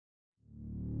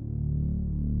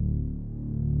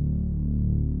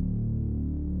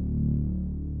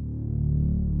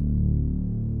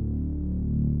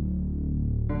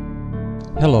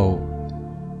Hello,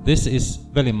 this is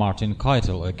Veli-Martin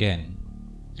Keitel again.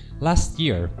 Last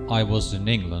year I was in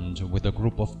England with a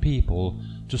group of people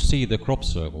to see the crop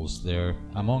circles there,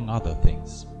 among other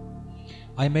things.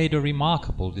 I made a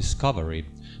remarkable discovery.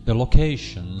 The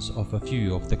locations of a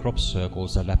few of the crop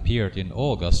circles that appeared in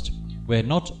August were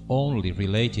not only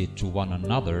related to one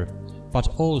another, but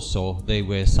also they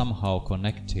were somehow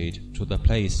connected to the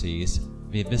places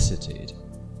we visited.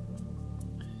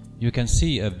 You can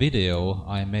see a video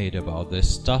I made about this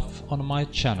stuff on my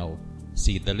channel.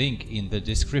 See the link in the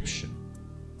description.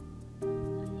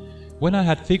 When I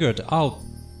had figured out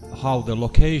how the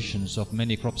locations of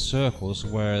many crop circles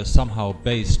were somehow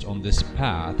based on this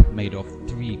path made of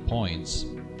 3 points,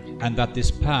 and that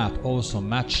this path also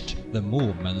matched the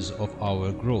movements of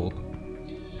our group,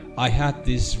 I had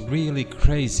this really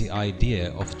crazy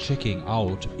idea of checking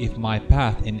out if my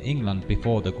path in England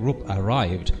before the group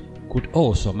arrived could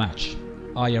also match.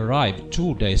 I arrived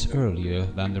 2 days earlier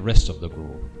than the rest of the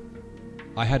group.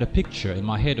 I had a picture in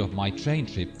my head of my train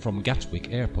trip from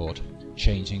Gatwick Airport,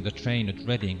 changing the train at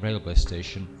Reading railway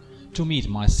station to meet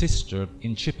my sister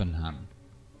in Chippenham,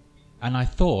 and I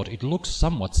thought it looked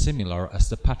somewhat similar as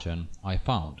the pattern I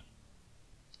found.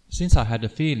 Since I had a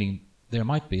feeling there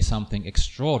might be something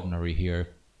extraordinary here,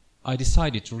 I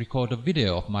decided to record a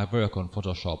video of my work on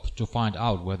Photoshop to find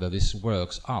out whether this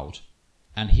works out.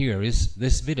 And here is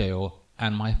this video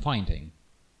and my finding.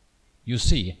 You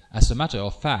see, as a matter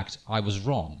of fact, I was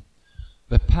wrong.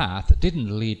 The path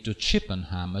didn't lead to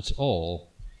Chippenham at all.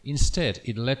 Instead,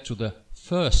 it led to the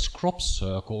first crop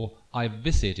circle I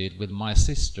visited with my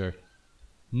sister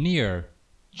near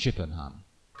Chippenham,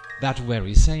 that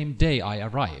very same day I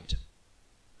arrived.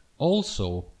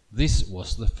 Also, this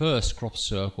was the first crop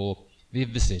circle we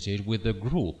visited with the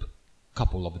group a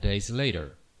couple of days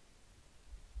later.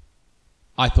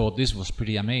 I thought this was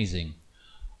pretty amazing.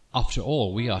 After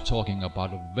all, we are talking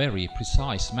about very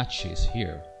precise matches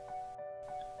here.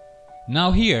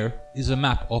 Now here is a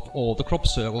map of all the crop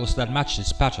circles that match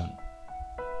this pattern.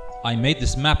 I made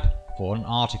this map for an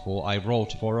article I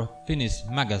wrote for a Finnish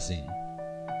magazine.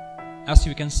 As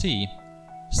you can see,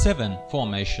 7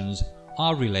 formations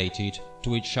are related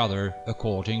to each other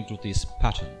according to this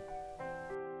pattern.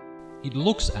 It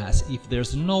looks as if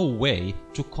there's no way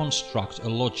to construct a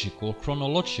logical,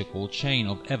 chronological chain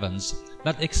of events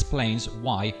that explains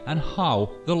why and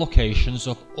how the locations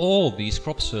of all these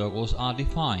crop circles are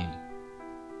defined.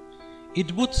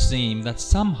 It would seem that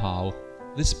somehow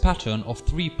this pattern of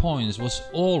 3 points was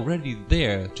already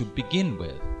there to begin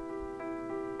with.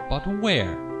 But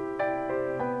where?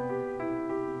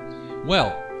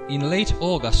 Well, in late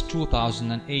August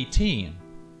 2018,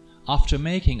 after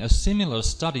making a similar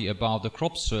study about the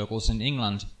crop circles in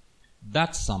England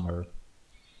that summer,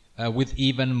 with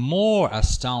even more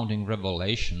astounding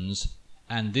revelations,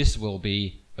 and this will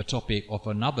be a topic of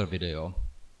another video,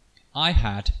 I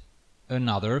had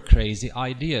another crazy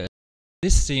idea.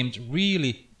 This seemed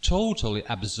really totally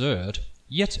absurd,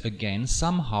 yet again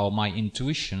somehow my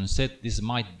intuition said this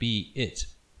might be it.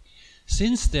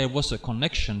 Since there was a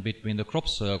connection between the crop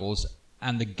circles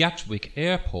and the Gatwick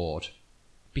Airport,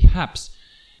 perhaps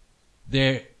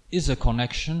there is a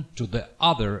connection to the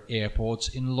other airports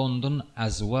in London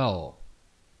as well.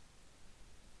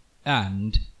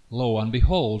 And, lo and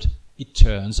behold, it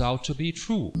turns out to be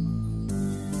true.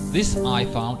 This I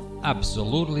found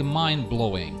absolutely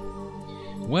mind-blowing.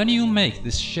 When you make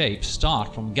this shape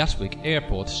start from Gatwick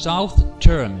Airport South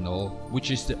Terminal, which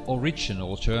is the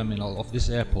original terminal of this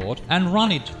airport, and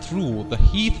run it through the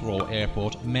Heathrow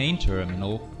Airport main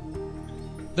terminal,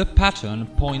 the pattern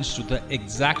points to the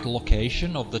exact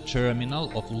location of the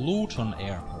terminal of Luton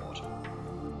Airport.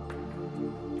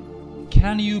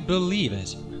 Can you believe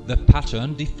it? The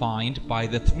pattern defined by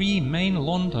the 3 main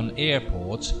London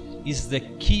airports is the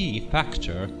key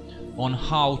factor on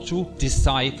how to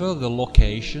decipher the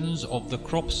locations of the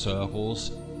crop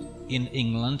circles in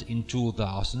England in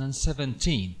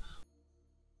 2017.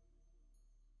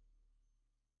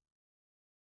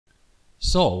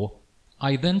 So,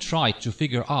 I then tried to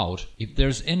figure out if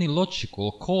there's any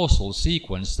logical causal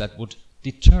sequence that would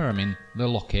determine the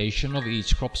location of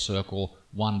each crop circle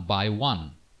one by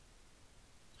one.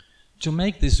 To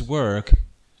make this work,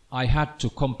 I had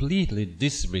to completely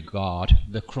disregard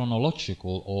the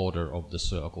chronological order of the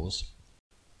circles.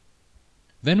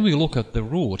 Then we look at the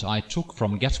route I took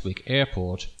from Gatwick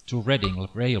Airport to Reading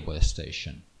railway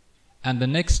station. And the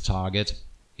next target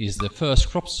is the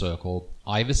first crop circle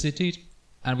I visited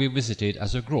and we visited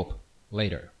as a group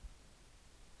later.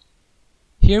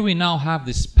 Here we now have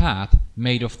this path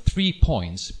made of 3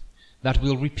 points that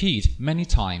will repeat many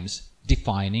times,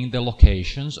 defining the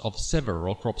locations of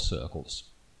several crop circles.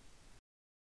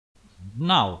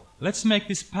 Now, let's make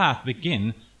this path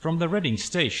begin from the Reading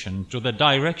station to the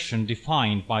direction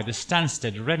defined by the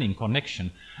Stansted-Reading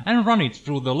connection and run it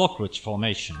through the Lockridge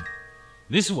formation.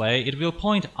 This way it will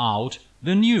point out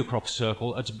the new crop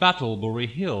circle at Battlebury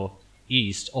Hill,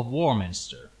 east of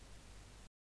Warminster.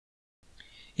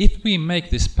 If we make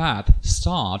this path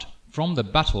start from the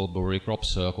Battlebury crop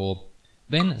circle,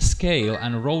 then scale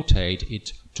and rotate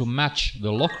it to match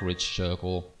the Lockridge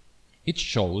circle, it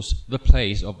shows the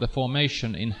place of the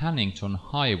formation in Hannington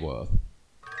Highworth.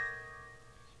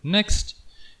 Next,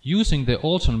 using the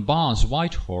Alton Barnes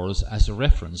Whitehorse as a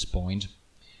reference point,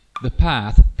 the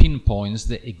path pinpoints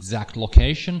the exact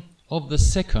location of the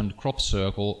second crop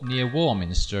circle near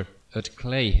Warminster at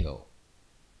Clayhill.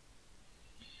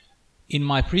 In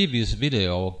my previous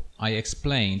video, I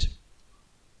explained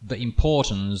the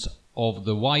importance of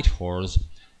the Whitehorse,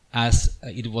 as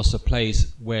it was a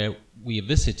place where we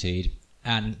visited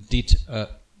and did a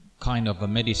kind of a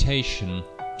meditation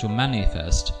to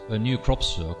manifest a new crop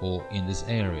circle in this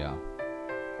area.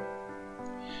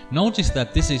 Notice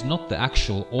that this is not the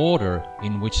actual order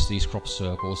in which these crop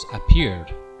circles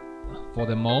appeared. For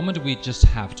the moment we just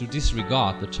have to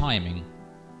disregard the timing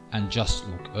and just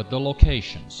look at the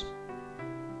locations.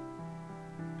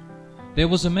 There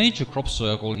was a major crop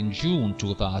circle in June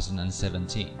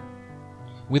 2017.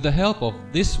 With the help of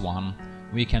this one,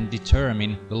 we can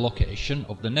determine the location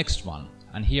of the next one,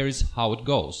 and here is how it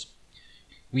goes.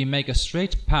 We make a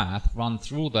straight path run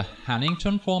through the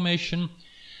Hannington formation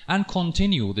and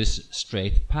continue this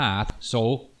straight path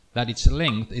so that its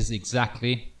length is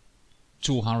exactly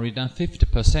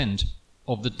 250%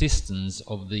 of the distance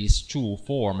of these two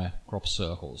former crop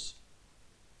circles.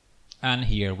 And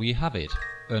here we have it,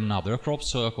 another crop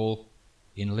circle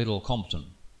in Little Compton.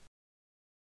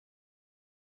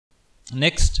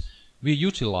 Next, we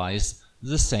utilize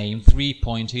the same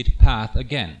three-pointed path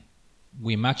again.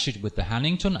 We match it with the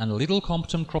Hannington and Little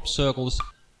Compton crop circles,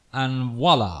 and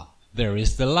voila! There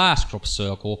is the last crop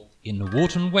circle in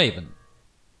Wootton Waven.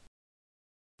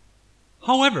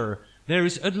 However, there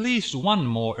is at least one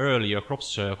more earlier crop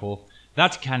circle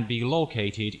that can be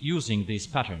located using these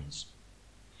patterns.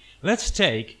 Let's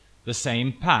take the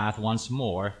same path once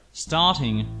more,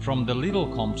 starting from the Little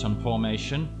Compton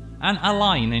formation and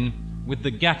aligning with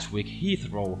the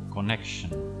Gatwick-Heathrow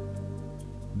connection.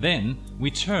 Then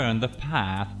we turn the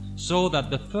path so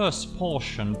that the first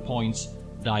portion points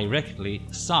directly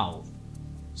south,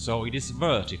 so it is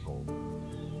vertical.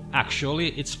 Actually,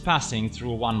 it's passing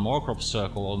through one more crop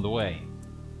circle on the way.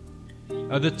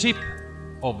 At the tip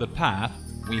of the path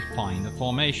we find a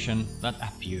formation that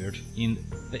appeared in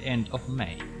the end of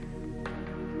May.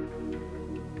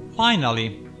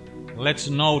 Finally, let's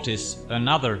notice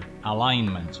another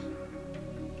alignment.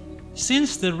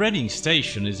 Since the Reading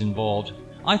station is involved,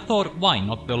 I thought, why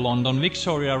not the London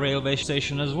Victoria railway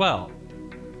station as well?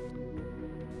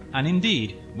 And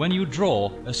indeed, when you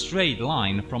draw a straight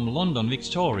line from London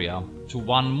Victoria to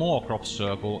one more crop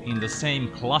circle in the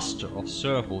same cluster of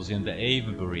circles in the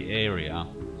Avebury area,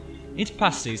 it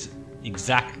passes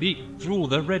exactly through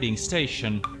the Reading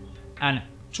station and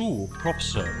two crop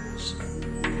circles.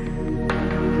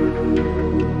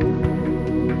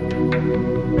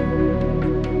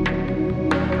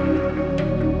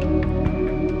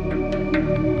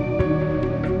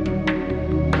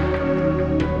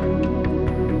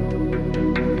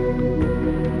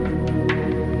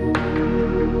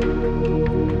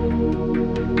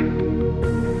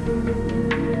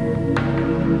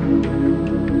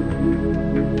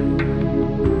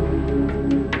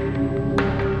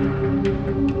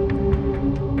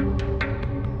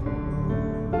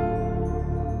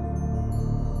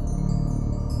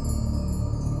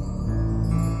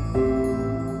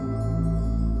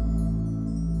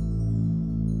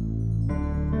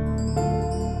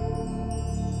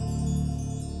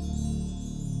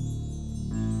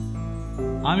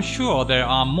 I'm sure there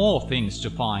are more things to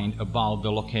find about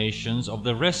the locations of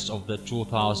the rest of the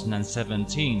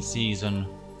 2017 season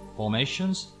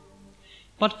formations,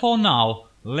 but for now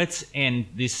let's end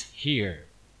this here.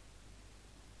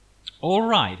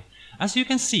 Alright, as you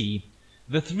can see,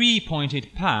 the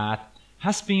three-pointed path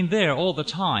has been there all the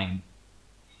time,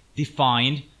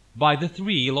 defined by the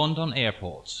three London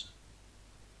airports.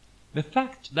 The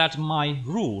fact that my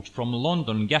route from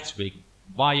London Gatwick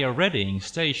via Reading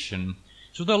station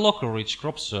to the Lockridge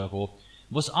crop circle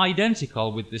was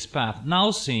identical with this path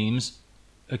now seems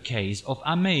a case of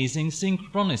amazing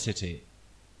synchronicity,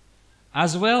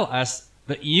 as well as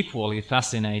the equally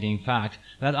fascinating fact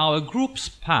that our group's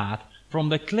path from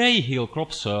the Clayhill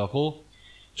crop circle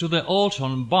to the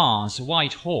Alton Barnes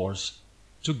Whitehorse,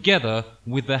 together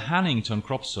with the Hannington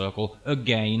crop circle,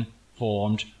 again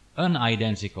formed an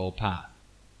identical path.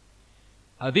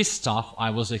 This stuff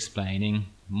I was explaining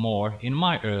more in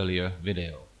my earlier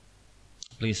video.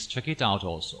 Please check it out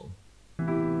also.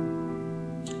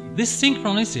 This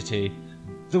synchronicity,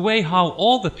 the way how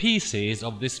all the pieces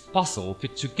of this puzzle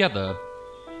fit together,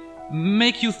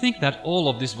 make you think that all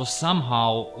of this was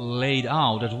somehow laid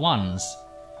out at once,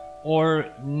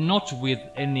 or not with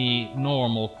any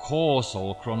normal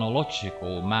causal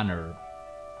chronological manner.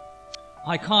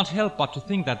 I can't help but to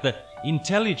think that the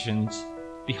intelligence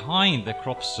behind the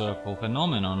crop circle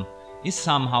phenomenon is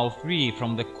somehow free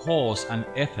from the cause and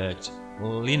effect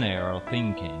linear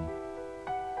thinking.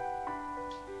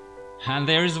 And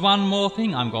there is one more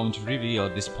thing I'm going to reveal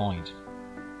at this point.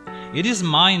 It is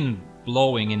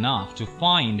mind-blowing enough to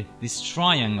find this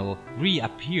triangle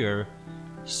reappear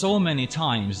so many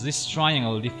times, this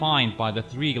triangle defined by the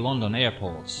 3 London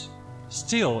airports.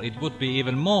 Still, it would be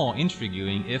even more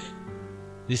intriguing if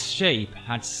this shape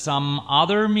had some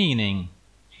other meaning,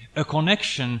 a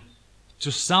connection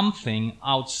to something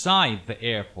outside the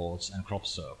airports and crop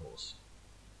circles.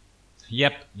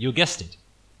 Yep, you guessed it.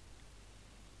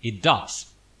 It does.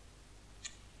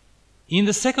 In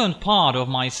the second part of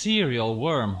my serial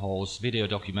wormholes video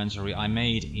documentary I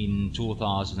made in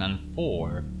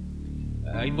 2004,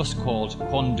 it was called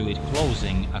Conduit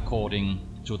Closing, according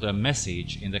to the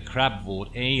message in the Crabwood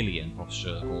alien crop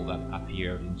circle that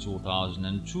appeared in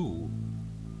 2002.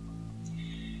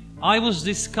 I was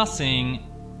discussing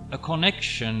a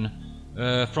connection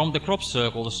from the crop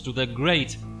circles to the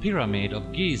Great Pyramid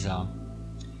of Giza,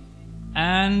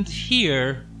 and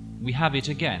here we have it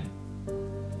again.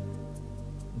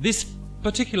 This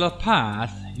particular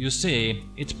path, you see,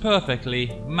 it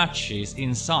perfectly matches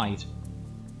inside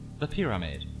the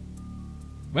pyramid.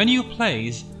 When you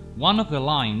place one of the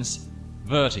lines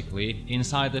vertically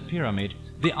inside the pyramid,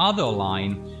 the other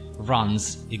line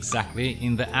runs exactly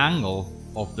in the angle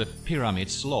of the pyramid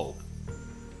slope.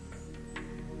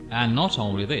 And not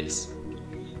only this,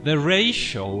 the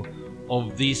ratio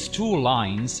of these two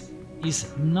lines is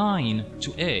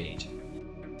 9:8.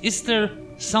 Is there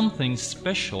something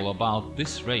special about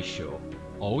this ratio?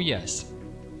 Oh yes.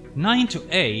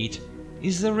 9:8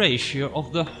 is the ratio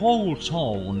of the whole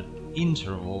tone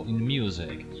interval in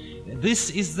music.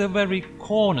 This is the very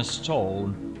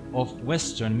cornerstone of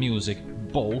Western music,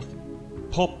 both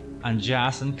pop and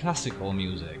jazz and classical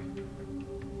music.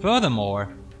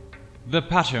 Furthermore, the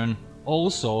pattern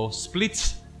also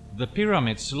splits the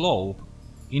pyramid slope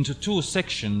into 2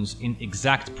 sections in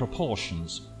exact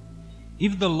proportions.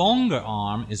 If the longer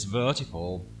arm is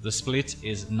vertical, the split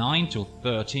is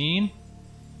 9:13,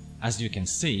 as you can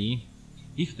see.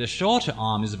 If the shorter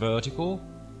arm is vertical,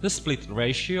 the split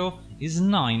ratio is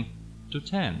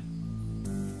 9:10.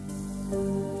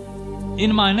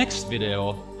 In my next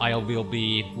video, I will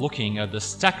be looking at the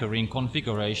staggering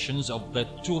configurations of the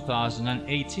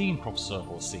 2018 crop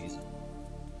circle season.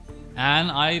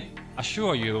 And I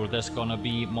assure you there's gonna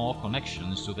be more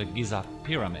connections to the Giza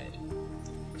pyramid.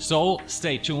 So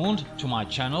stay tuned to my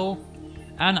channel,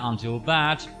 and until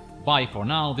that, bye for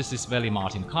now. This is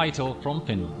Veli-Martin Keitel from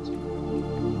Finland.